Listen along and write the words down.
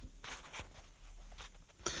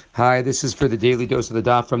Hi, this is for the daily dose of the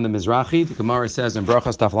daf from the Mizrahi. The Gemara says in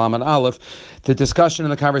Brachas Daf Lamed Aleph, the discussion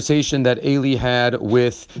and the conversation that Eli had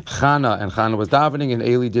with Chana, and Chana was davening, and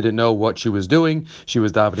Eli didn't know what she was doing. She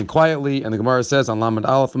was davening quietly, and the Gemara says on Lamed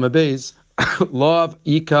Aleph from Abayz, Lov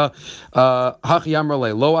Ika Hachi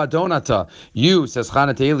Amrale Lo Adonata. You, says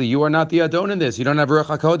Chana to Eli, you are not the Adon in this. You don't have Ruach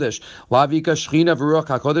HaKodesh. Lav Ika Shechina v'Ruach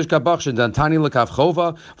HaKodesh Kabachshin Dantani Lekav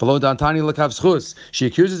Chova V'lo Dantani Lekav Schus. She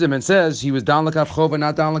accuses him and says he was down Lekav Chova,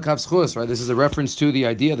 not down Lekav Schus. Right? This is a reference to the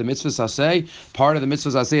idea, the mitzvahs aseh. Part of the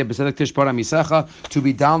mitzvahs aseh, B'Sedek Tishpara Misecha, to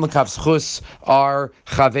be down Lekav Schus are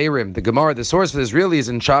Chaverim. The Gemara, the source for this really is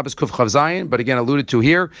in Shabbos Kuf Chav Zayin, but again alluded to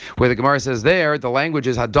here, where the Gemara says there, the language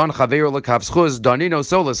is Hadon Chaveru Lekav Schus, Danino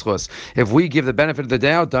Solas Schus. If we give the benefit of the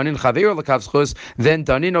doubt, Danin Chaveru Lekav Schus, then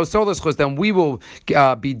Danino Solas Schus, then we will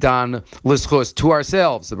be done Lischus to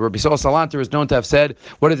ourselves. Rabbi Yisrael Salanter is known to have said,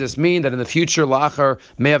 what does this mean? That in the future, Lachar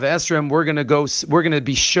Me'av Esrim, we're going to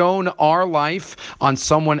be shown our life on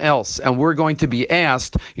someone else, and we're going to be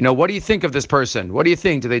asked, what do you think of this person? What do you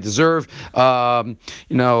think? Do they deserve, Letov?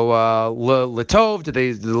 Do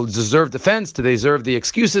they deserve defense? Do they deserve the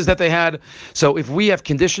excuses that they had? So if we have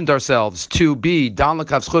conditioned ourselves to be Dan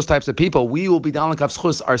Lekav Schus types of people, we will be Dan Lekav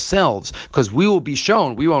Schus ourselves, because we will be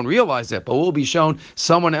shown, we won't realize it, but we'll be shown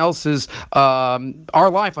someone else's, our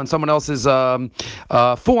life on someone else's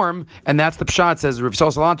form, and that's the Pshat, says Rav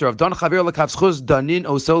Yisrael Salanter, of Dan Chaver Lekav Schus, Danin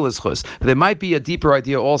Oso L'Schus. There might be a deeper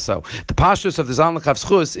idea also. The pashtus of the Dan Lekav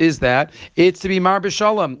Schus is that it's to be Mar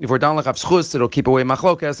B'Shalom. If we're Dan Lekav Schus, it'll keep away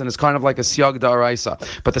Machlokas, and it's kind of like a Siyag Da'araisa.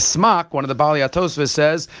 But the Smak, one of the Bali Atosvas,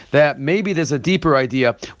 says that maybe there's a deeper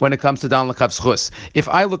idea when it comes to Dan Lekav Schus. If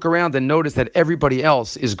I look around and notice that everybody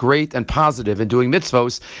else is great and positive and doing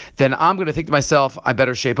mitzvos, then I'm going to think to myself, I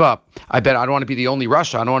better shape up. I don't want to be the only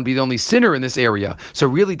Rasha. I don't want to be the only sinner in this area. So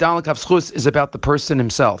really, Dan Lekav Schus is about the person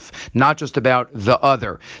himself, not just about the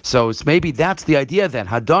other. So maybe that's the idea then.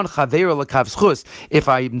 Hadon Chaveru Lekav Schus. If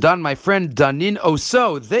I'm done my friend Danin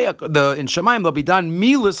Oso, in Shemaim they'll be done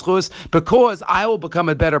mi l'schus, because I will become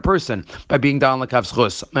a better person by being Dan Lekav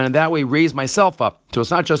Schus, and in that way raise myself up. So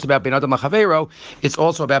it's not just about Ben Adam LaChavero, it's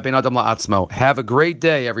also about Ben Adam LaAtzmo. Have a great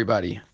day, everybody.